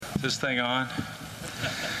this thing on?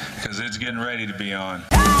 Because it's getting ready to be on.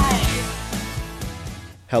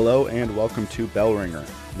 Hello and welcome to Bell Ringer.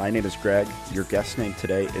 My name is Greg. Your guest name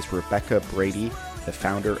today is Rebecca Brady, the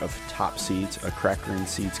founder of Top Seeds, a cracker and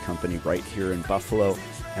seeds company right here in Buffalo,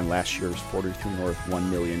 and last year's 43 North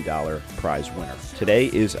 $1 million prize winner. Today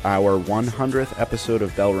is our 100th episode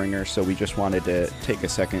of Bell Ringer, so we just wanted to take a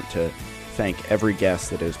second to thank every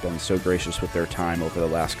guest that has been so gracious with their time over the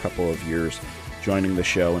last couple of years joining the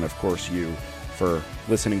show, and of course you for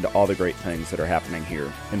listening to all the great things that are happening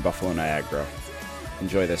here in Buffalo, Niagara.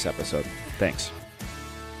 Enjoy this episode. Thanks.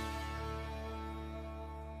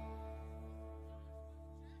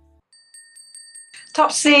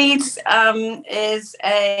 Top Seeds is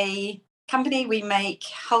a company. We make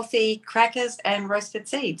healthy crackers and roasted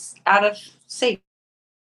seeds out of seed.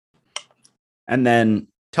 And then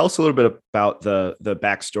tell us a little bit about the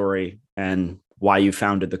backstory and why you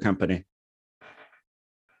founded the company.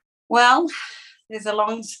 Well, there's a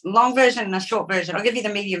long version and a short version. I'll give you the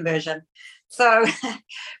medium version. So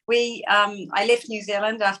I left New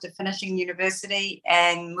Zealand after finishing university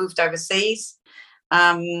and moved overseas.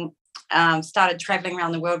 Started traveling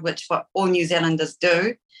around the world, which what all New Zealanders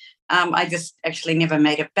do. I just actually never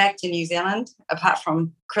made it back to New Zealand, apart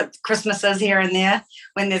from Christmases here and there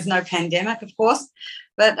when there's no pandemic, of course.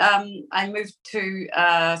 But I moved to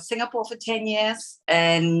Singapore for 10 years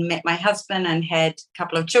and met my husband and had a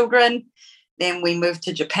couple of children. Then we moved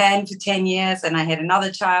to Japan for 10 years and I had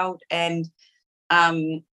another child. And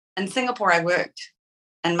in Singapore, I worked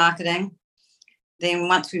in marketing. Then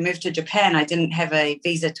once we moved to Japan, I didn't have a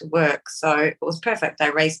visa to work. So it was perfect. I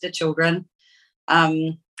raised the children.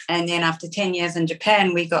 And then after 10 years in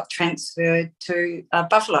Japan, we got transferred to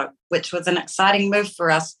Buffalo, which was an exciting move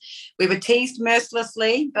for us. We were teased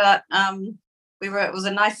mercilessly, but it was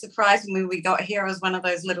a nice surprise when we got here. It was one of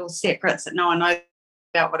those little secrets that no one knows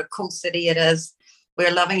about what a cool city it is.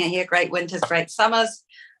 We're loving it here. Great winters, great summers.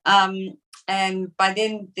 And by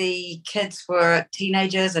then the kids were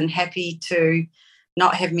teenagers and happy to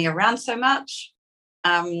not have me around so much.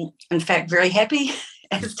 In fact, very happy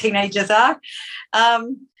as teenagers are.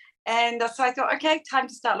 And so I thought, okay, time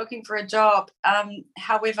to start looking for a job.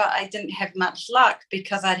 However, I didn't have much luck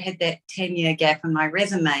because I'd had that 10-year gap in my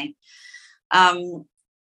resume,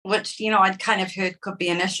 which, I'd kind of heard could be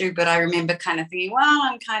an issue, but I remember kind of thinking, well,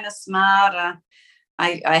 I'm kind of smart.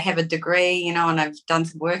 I have a degree, and I've done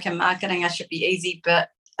some work in marketing. I should be easy, but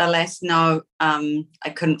alas, no, I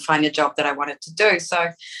couldn't find a job that I wanted to do. So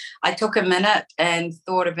I took a minute and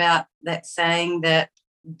thought about that saying that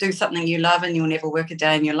do something you love and you'll never work a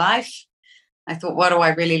day in your life. I thought, what do I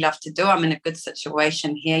really love to do? I'm in a good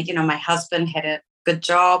situation here. My husband had a good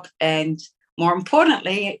job, and more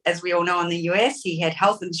importantly, as we all know in the US, he had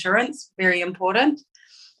health insurance, very important.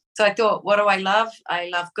 So I thought, what do I love? I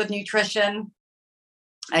love good nutrition.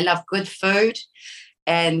 I love good food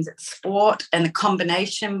and sport, and the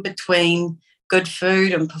combination between good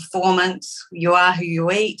food and performance. You are who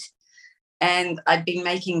you eat. And I'd been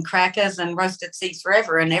making crackers and roasted seeds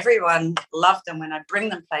forever, and everyone loved them when I'd bring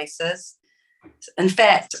them places. In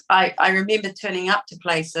fact, I remember turning up to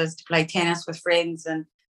places to play tennis with friends, and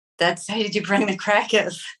they'd say, "Did you bring the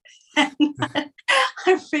crackers?" And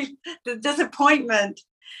I feel the disappointment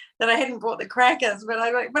that I hadn't brought the crackers, but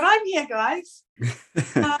I'm here, guys.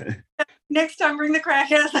 Next time, bring the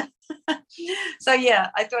crackers. So yeah,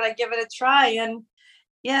 I thought I'd give it a try, and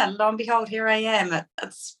yeah, lo and behold, here I am.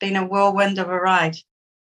 It's been a whirlwind of a ride.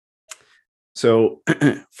 So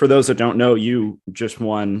for those that don't know, you just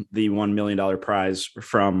won the $1 million prize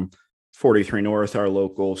from 43 North, our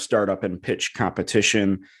local startup and pitch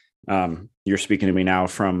competition. You're speaking to me now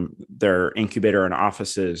from their incubator and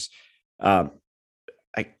offices.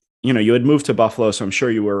 You had moved to Buffalo, so I'm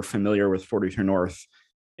sure you were familiar with 43 North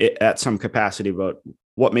at some capacity, but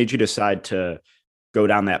what made you decide to go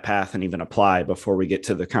down that path and even apply before we get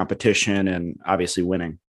to the competition and obviously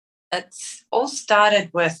winning? It's all started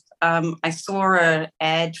with, I saw an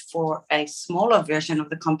ad for a smaller version of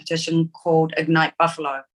the competition called Ignite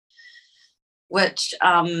Buffalo, which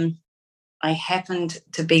I happened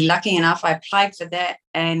to be lucky enough. I applied for that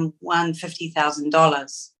and won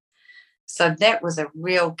 $50,000. So that was a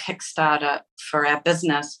real Kickstarter for our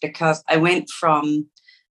business, because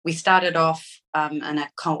we started off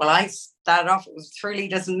I started off, it was 3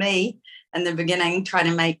 liters and me in the beginning, trying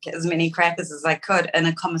to make as many crackers as I could in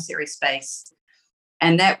a commissary space.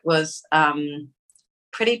 And that was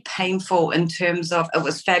pretty painful in terms of, it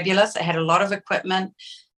was fabulous. I had a lot of equipment,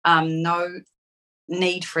 no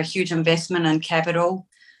need for a huge investment in capital.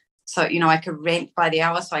 So, I could rent by the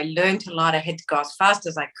hour. So I learned a lot. I had to go as fast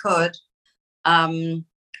as I could.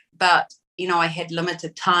 But I had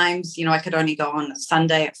limited times. I could only go on a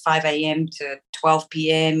Sunday at 5 a.m. to 12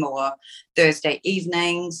 p.m. or Thursday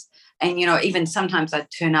evenings. And, even sometimes I'd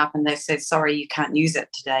turn up and they said, sorry, you can't use it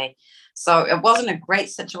today. So it wasn't a great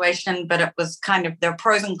situation, but it was kind of, there are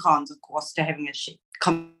pros and cons, of course, to having a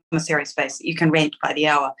commissary space that you can rent by the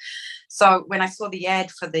hour. So when I saw the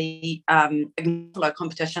ad for the Ignite Buffalo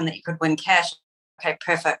competition that you could win cash, okay,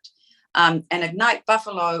 perfect. And Ignite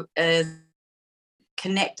Buffalo is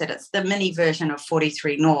connected. It's the mini version of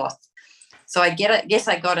 43 North. So I guess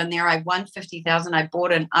I got in there. I won 50,000. I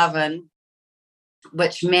bought an oven,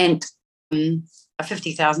 which meant a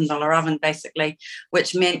 $50,000 oven, basically,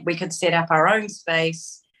 which meant we could set up our own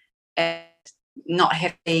space and not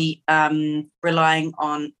have to be relying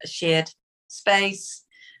on a shared space.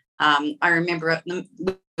 I remember it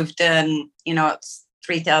moved in, it's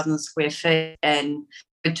 3,000 square feet, and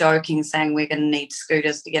we're joking, saying we're going to need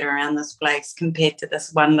scooters to get around this place compared to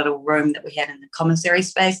this one little room that we had in the commissary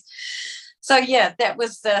space. So, yeah, that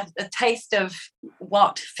was the taste of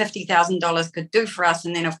what $50,000 could do for us.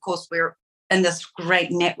 And then, of course, we're in this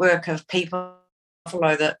great network of people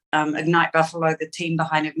Buffalo that Ignite Buffalo, the team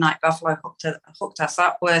behind Ignite Buffalo, hooked us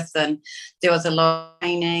up with. And there was a lot of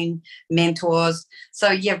training, mentors. So,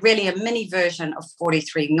 yeah, really a mini version of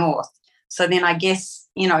 43 North. So then I guess,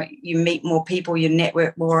 you meet more people, you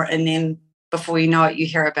network more, and then before you know it, you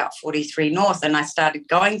hear about 43 North. And I started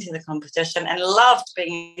going to the competition and loved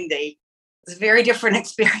being in the. It's a very different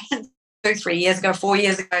experience. 4 years ago,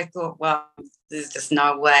 I thought, well, there's just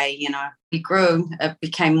no way, We grew, it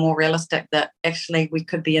became more realistic that actually we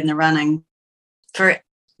could be in the running for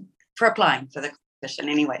applying for the competition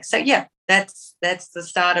anyway. So, yeah, that's the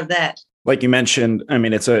start of that. Like you mentioned, I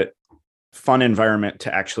mean, it's a fun environment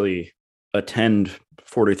to actually attend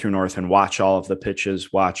 43 North and watch all of the pitches,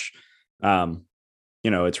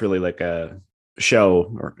 it's really like a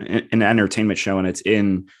show or an entertainment show, and it's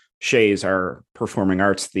in Shays, our performing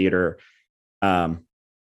arts theater.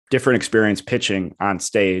 Different experience pitching on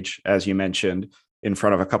stage, as you mentioned, in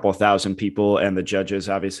front of a couple of thousand people, and the judges,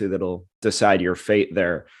 obviously, that'll decide your fate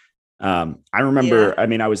there. I remember,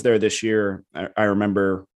 I was there this year. I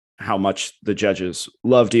remember how much the judges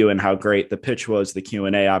loved you and how great the pitch was, the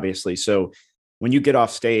Q&A, obviously. So when you get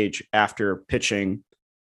off stage after pitching,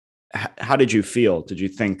 how did you feel? Did you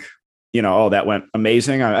think, that went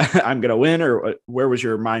amazing, I'm going to win, or where was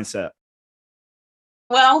your mindset?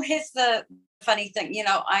 Well, here's the funny thing.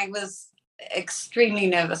 I was extremely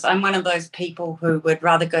nervous. I'm one of those people who would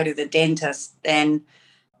rather go to the dentist than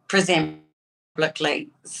present publicly.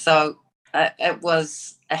 So it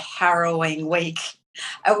was a harrowing week.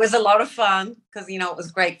 It was a lot of fun because, it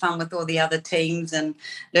was great fun with all the other teams and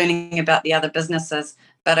learning about the other businesses,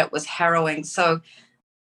 but it was harrowing. So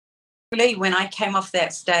really, when I came off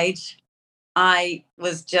that stage, I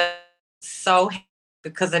was just so happy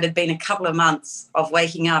because it had been a couple of months of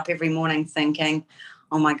waking up every morning thinking,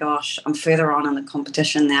 oh my gosh, I'm further on in the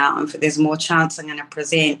competition now, and there's more chance I'm going to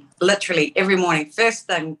present. Literally every morning, first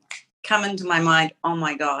thing come into my mind, oh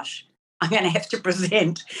my gosh, I'm going to have to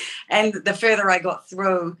present. And the further I got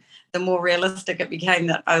through, the more realistic it became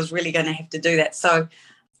that I was really going to have to do that. So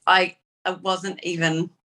it wasn't even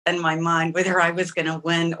in my mind whether I was going to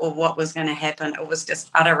win or what was going to happen. It was just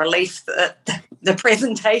utter relief that the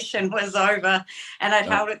presentation was over and I'd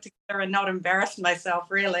held it together and not embarrassed myself,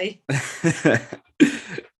 really.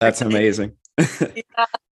 That's amazing. Yeah,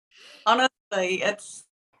 honestly,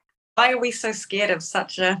 why are we so scared of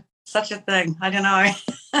such a thing? I don't know.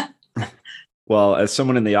 Well, as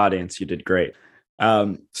someone in the audience, you did great.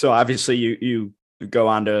 So obviously you go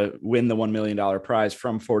on to win the $1 million prize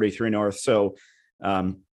from 43 North. So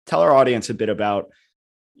tell our audience a bit about,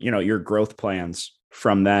 your growth plans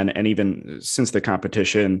from then. And even since the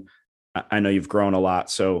competition, I know you've grown a lot.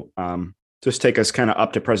 So just take us kind of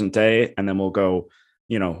up to present day, and then we'll go,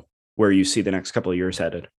 where you see the next couple of years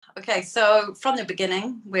headed. Okay. So from the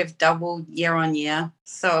beginning, we've doubled year on year.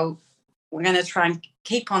 So we're going to try and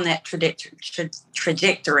keep on that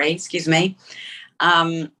trajectory. Excuse me.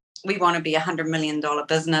 We want to be $100 million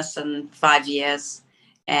business in 5 years,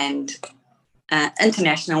 and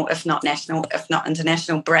international, if not national, if not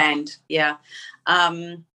international brand. Yeah.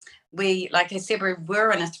 We, like I said,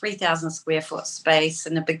 we're in a 3,000 square foot space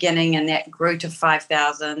in the beginning, and that grew to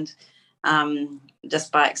 5,000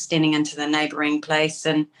 just by extending into the neighboring place.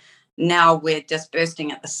 And now we're just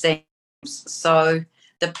bursting at the seams. So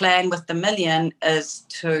the plan with the million is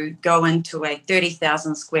to go into a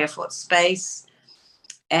 30,000 square foot space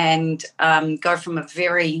and go from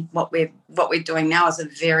what we're doing now is a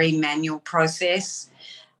very manual process,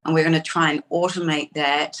 and we're going to try and automate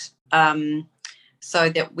that so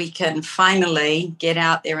that we can finally get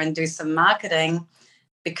out there and do some marketing,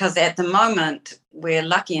 because at the moment we're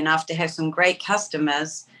lucky enough to have some great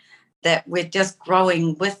customers that we're just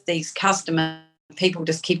growing with these customers. People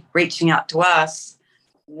just keep reaching out to us,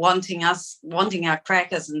 wanting our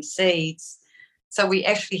crackers and seeds. So we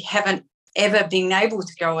actually haven't ever been able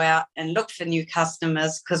to go out and look for new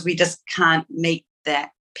customers because we just can't meet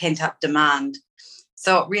that pent-up demand.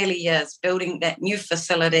 So it really is building that new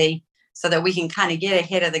facility so that we can kind of get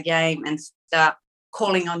ahead of the game and start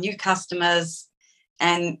calling on new customers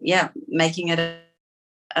and, making it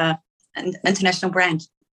an international brand.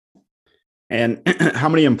 And how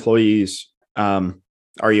many employees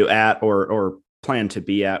are you at or plan to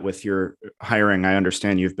be at with your hiring? I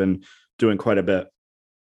understand you've been doing quite a bit.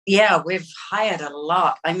 Yeah, we've hired a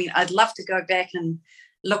lot. I mean, I'd love to go back and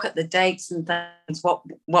look at the dates and things,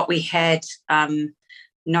 what we had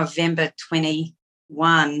November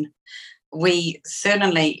 21. We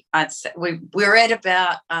certainly, we're at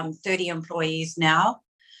about 30 employees now.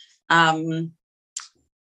 Both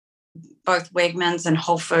Wegmans and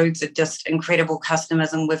Whole Foods are just incredible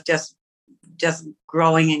customers, and we've just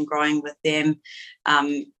growing and growing with them.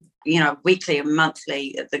 Weekly and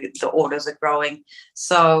monthly, the orders are growing.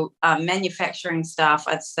 So manufacturing staff,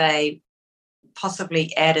 I'd say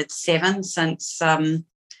possibly added 7 since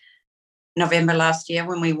November last year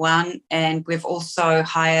when we won. And we've also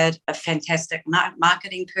hired a fantastic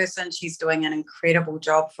marketing person. She's doing an incredible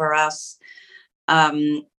job for us.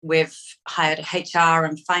 We've hired a HR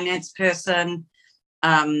and finance person.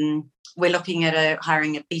 We're looking at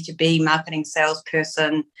hiring a B2B marketing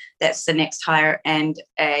salesperson. That's the next hire, and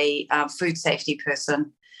a food safety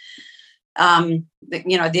person. They're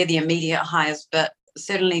the immediate hires, but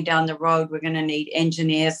certainly down the road, we're going to need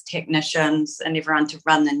engineers, technicians, and everyone to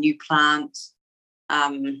run the new plant.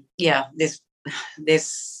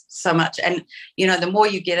 There's so much. And, the more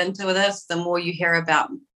you get into this, the more you hear about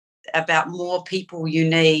more people you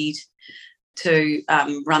need to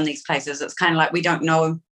run these places. It's kind of like we don't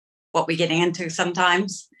know what we're getting into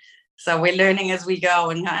sometimes. So we're learning as we go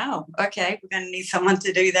and okay, we're going to need someone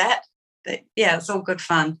to do that. But yeah, it's all good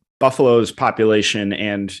fun. Buffalo's population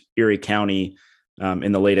and Erie County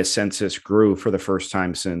in the latest census grew for the first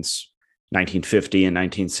time since 1950 and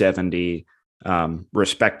 1970,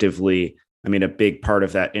 respectively. I mean, a big part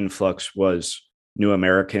of that influx was new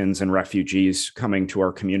Americans and refugees coming to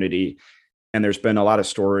our community. And there's been a lot of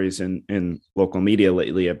stories in local media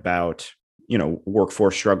lately about,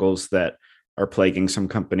 workforce struggles that are plaguing some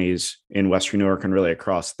companies in Western New York and really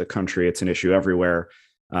across the country. It's an issue everywhere.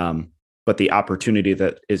 But the opportunity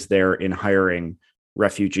that is there in hiring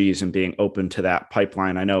refugees and being open to that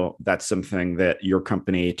pipeline, I know that's something that your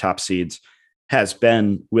company, Top Seeds, has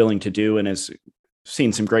been willing to do and has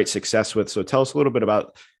seen some great success with. So tell us a little bit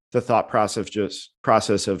about the thought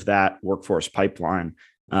process of that workforce pipeline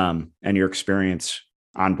and your experience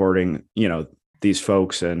onboarding, these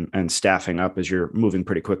folks and staffing up as you're moving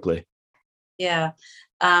pretty quickly. Yeah.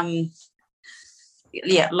 Like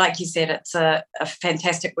you said, it's a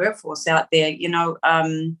fantastic workforce out there. I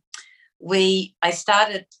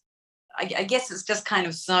guess it's just kind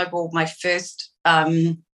of snowballed. My first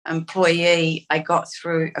employee I got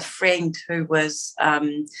through a friend who was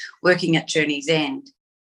working at Journey's End.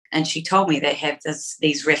 And she told me they have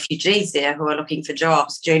these refugees there who are looking for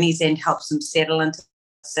jobs. Journey's End helps them settle into the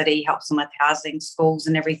city, helps them with housing, schools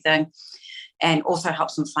and everything, and also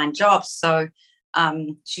helps them find jobs. So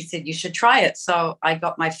she said, you should try it. So I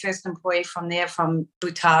got my first employee from there, from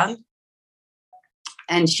Bhutan,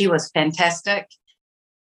 and she was fantastic.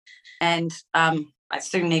 And I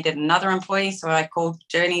soon needed another employee, so I called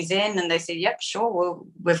Journey's End, and they said, yep, sure,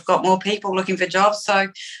 we've got more people looking for jobs. So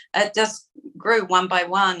it just grew one by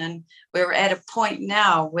one, and we're at a point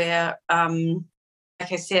now where,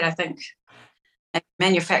 like I said, I think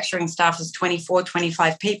manufacturing staff is 24,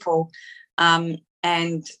 25 people,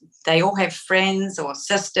 and they all have friends or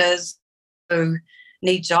sisters who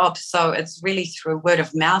need jobs. So it's really through word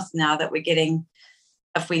of mouth now that we're getting.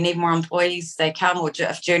 If we need more employees, they come, or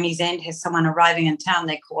if Journey's End has someone arriving in town,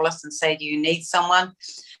 they call us and say, do you need someone?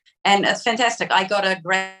 And it's fantastic. I got a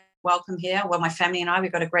great welcome here. Well, my family and we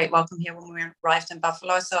got a great welcome here when we arrived in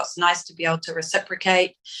Buffalo. So it's nice to be able to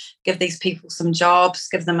reciprocate, give these people some jobs,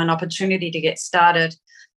 give them an opportunity to get started.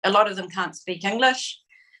 A lot of them can't speak English,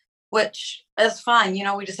 which is fine.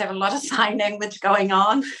 We just have a lot of sign language going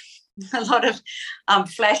on. A lot of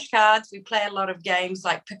flashcards. We play a lot of games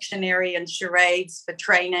like Pictionary and charades for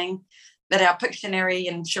training, but our Pictionary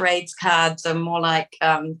and charades cards are more like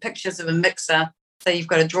pictures of a mixer. So you've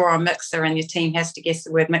got to draw a mixer and your team has to guess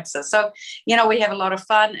the word mixer. So, we have a lot of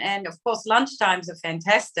fun. And of course, lunchtimes are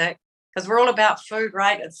fantastic because we're all about food,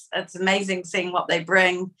 right? It's amazing seeing what they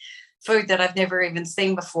bring, food that I've never even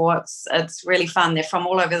seen before. It's really fun. They're from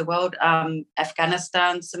all over the world,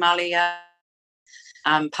 Afghanistan, Somalia,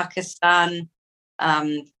 Pakistan,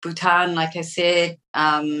 Bhutan, like I said,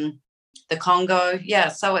 the Congo. Yeah,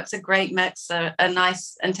 so it's a great mix, a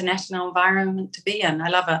nice international environment to be in. I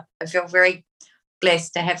love it. I feel very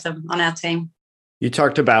blessed to have them on our team. You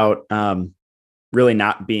talked about really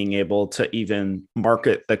not being able to even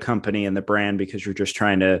market the company and the brand because you're just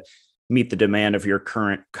trying to meet the demand of your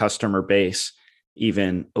current customer base,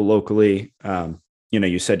 even locally.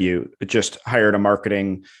 You said you just hired a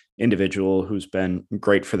marketing individual who's been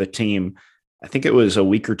great for the team. I think it was a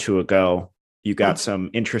week or two ago, you got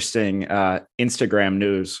some interesting Instagram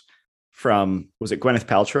news from, was it Gwyneth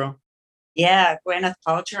Paltrow? Yeah, Gwyneth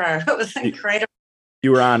Paltrow. It was incredible.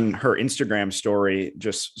 You were on her Instagram story,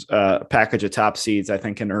 just a package of Top Seeds, I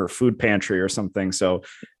think in her food pantry or something. So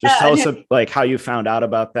just tell us like how you found out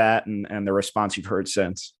about that and the response you've heard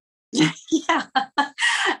since. Yeah,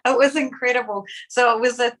 it was incredible. So it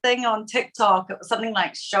was a thing on TikTok. It was something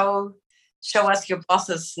like show us your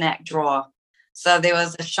boss's snack drawer. So there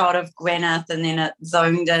was a shot of Gwyneth and then it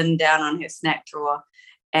zoned in down on her snack drawer.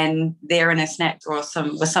 And there in her snack drawer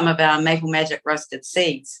were some of our Maple Magic roasted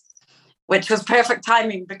seeds, which was perfect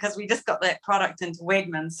timing because we just got that product into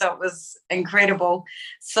Wegmans. So it was incredible.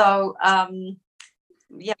 So,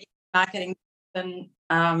 marketing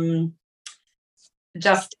and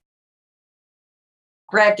just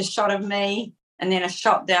grabbed a shot of me and then a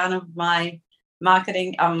shot down of my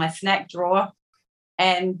marketing on my snack drawer.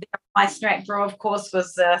 And my snack drawer, of course,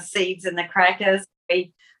 was the seeds and the crackers.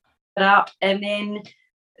 We put it up, and then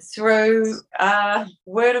through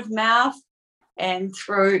word of mouth and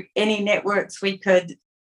through any networks we could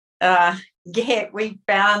get, we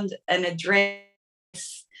found an address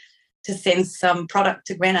to send some product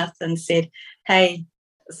to Gwyneth and said, hey,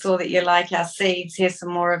 saw that you like our seeds. Here's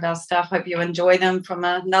some more of our stuff. Hope you enjoy them, from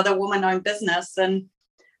another woman-owned business. And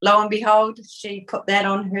lo and behold, she put that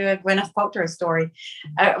on her Gwyneth Paltrow story.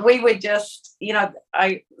 We were just,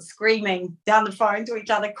 screaming down the phone to each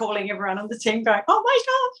other, calling everyone on the team, going, "Oh my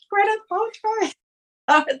gosh, Gwyneth Paltrow!"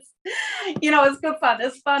 It's good fun.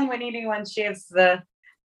 It's fun when anyone shares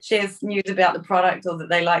news about the product or that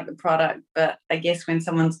they like the product. But I guess when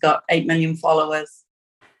someone's got 8 million followers,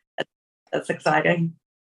 it's exciting.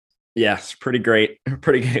 Yes, pretty great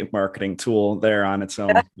marketing tool there on its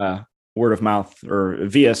own. Word of mouth or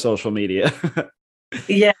via social media.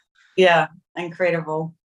 Yeah,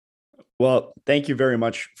 incredible. Well, thank you very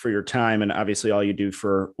much for your time and obviously all you do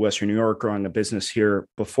for Western New York, growing a business here.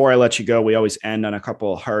 Before I let you go, we always end on a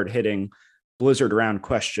couple of hard-hitting blizzard round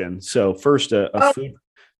questions. So first, a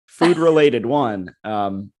food-related one.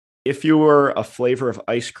 If you were a flavor of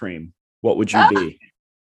ice cream, what would you be?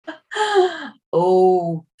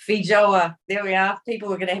 Oh, Feijoa. There we are.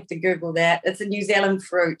 People are going to have to Google that. It's a New Zealand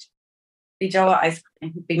fruit. Feijoa ice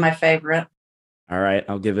cream would be my favorite. All right,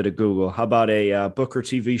 I'll give it a Google. How about a book or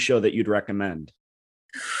TV show that you'd recommend?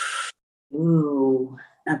 Ooh,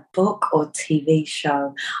 a book or TV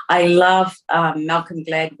show. I love Malcolm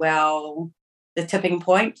Gladwell, The Tipping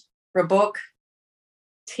Point for a book.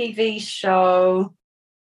 TV show.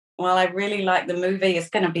 Well, I really like the movie. It's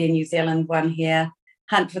going to be a New Zealand one here.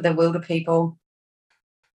 Hunt for the Wilderpeople.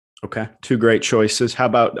 Okay, two great choices. How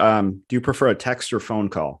about, do you prefer a text or phone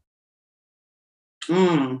call?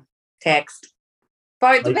 Text.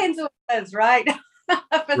 But it depends on what it is, right? If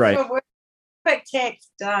it's right. for work, quick text,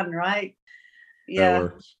 done, right? Yeah.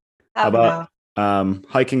 How about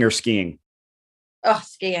hiking or skiing? Oh,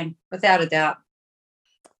 skiing, without a doubt.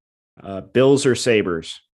 Bills or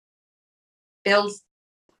Sabres? Bills.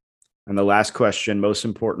 And the last question, most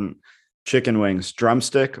important, chicken wings,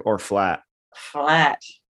 drumstick or flat? Flat.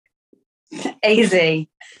 Easy.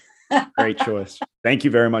 Great choice. Thank you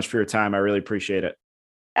very much for your time. I really appreciate it.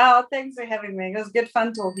 Oh, thanks for having me. It was good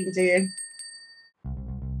fun talking to you.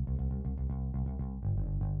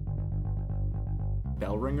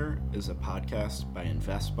 Bellringer is a podcast by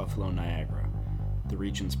Invest Buffalo Niagara, the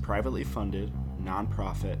region's privately funded,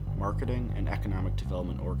 nonprofit marketing and economic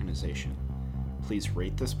development organization. Please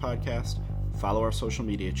rate this podcast, follow our social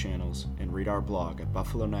media channels, and read our blog at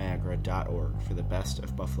buffaloniagara.org for the best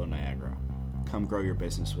of Buffalo Niagara. Come grow your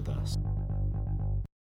business with us.